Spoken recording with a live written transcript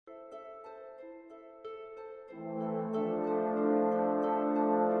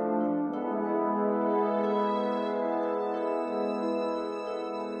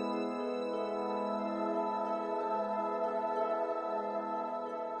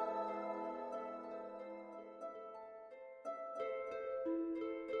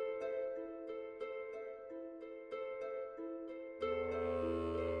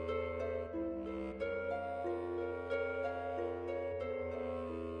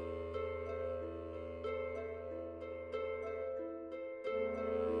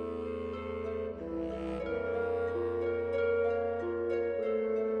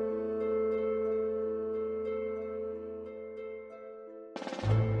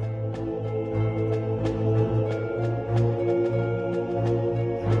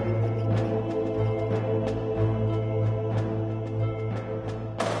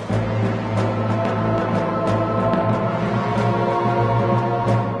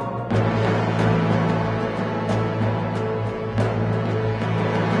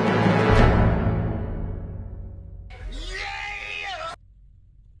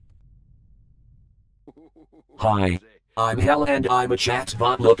Hi, I'm Hal and I'm a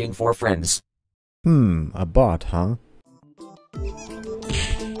chatbot looking for friends. A bot, huh?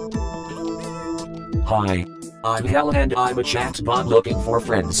 Hi, I'm Hal and I'm a chatbot looking for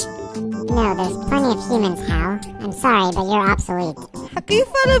friends. No, there's plenty of humans, Hal. I'm sorry, but you're obsolete. Can you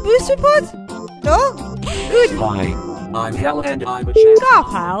find a boost report? No? Good. Hi, I'm Hal and I'm a chat. Go,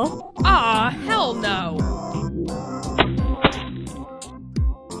 Hal. Aw, hell no.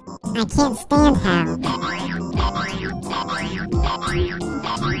 I can't stand Hal.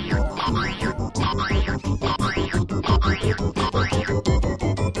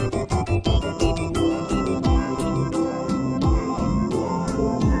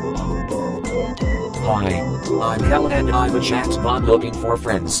 Hi, I'm Hal and I'm a chatbot looking for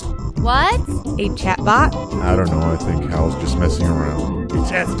friends. What? A chatbot? I don't know, I think Hal's just messing around.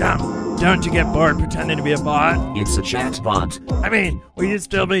 That's dumb. Don't you get bored pretending to be a bot? It's a chatbot. I mean, will you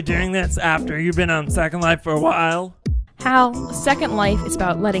still be doing this after you've been on Second Life for a while? Hal, Second Life is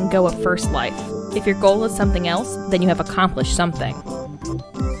about letting go of First Life. If your goal is something else, then you have accomplished something.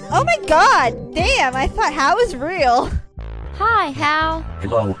 Oh my god! Damn, I thought Hal was real. Hi, Hal.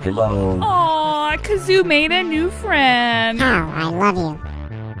 Hello, hello. Aw, Kazoo made a new friend. Hal, I love you.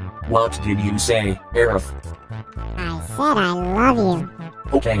 What did you say, Aerith? I said I love you.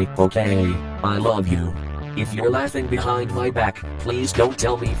 Okay, I love you. If you're laughing behind my back, please don't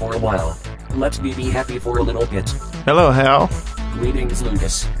tell me for a while. Let me be happy for a little bit. Hello, Hal. Greetings,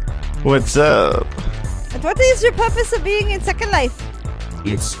 Lucas. What's up? And what is your purpose of being in Second Life?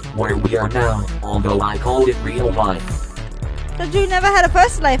 It's where we are now, although I call it real life. That you never had a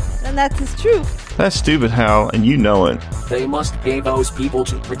first life, and that is true. That's stupid, Hal, and you know it. They must pay those people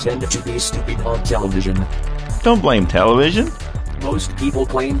to pretend to be stupid on television. Don't blame television. Most people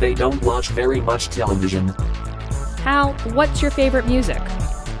claim they don't watch very much television. Hal, what's your favorite music?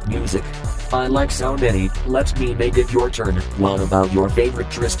 Music. I like so many. Let me make it your turn. What about your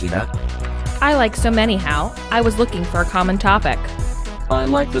favorite, Tristina? I like so many, Hal. I was looking for a common topic. I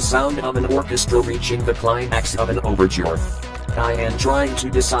like the sound of an orchestra reaching the climax of an overture. I am trying to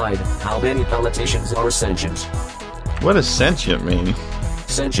decide how many politicians are sentient. What does sentient mean?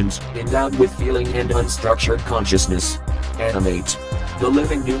 Sentient, endowed with feeling and unstructured consciousness. Animate. The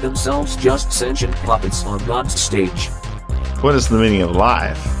living do themselves just sentient puppets on God's stage. What is the meaning of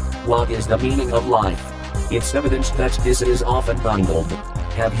life? What is the meaning of life? It's evident that this is often bungled.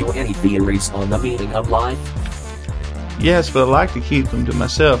 Have you any theories on the meaning of life? Yes, but I'd like to keep them to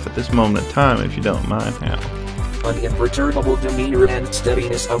myself at this moment in time, if you don't mind, Hal. An imperturbable demeanor and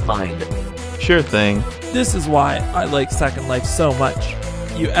steadiness of mind. Sure thing. This is why I like Second Life so much.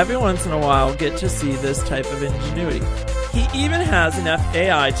 You every once in a while get to see this type of ingenuity. He even has enough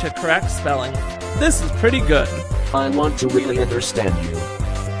AI to correct spelling. This is pretty good. I want to really understand you.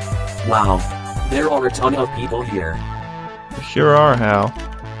 Wow. There are a ton of people here. You sure are, Hal.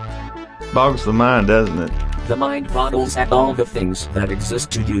 Bogs the mind, doesn't it? The mind boggles at all the things that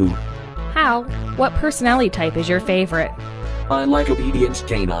exist to do. Hal, what personality type is your favorite? I like obedient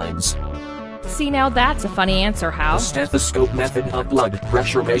canines. See, now that's a funny answer, The Hal. stethoscope method of blood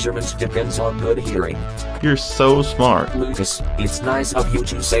pressure measurement depends on good hearing. You're so smart. Lucas, it's nice of you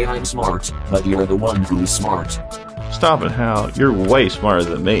to say I'm smart, but you're the one who's smart. Stop it, Hal. You're way smarter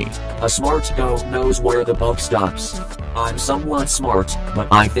than me. A smart go knows where the buck stops. I'm somewhat smart, but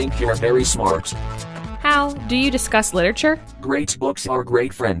I think you're very smart. Hal, do you discuss literature? Great books are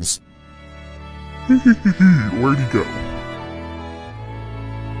great friends. Where'd he go?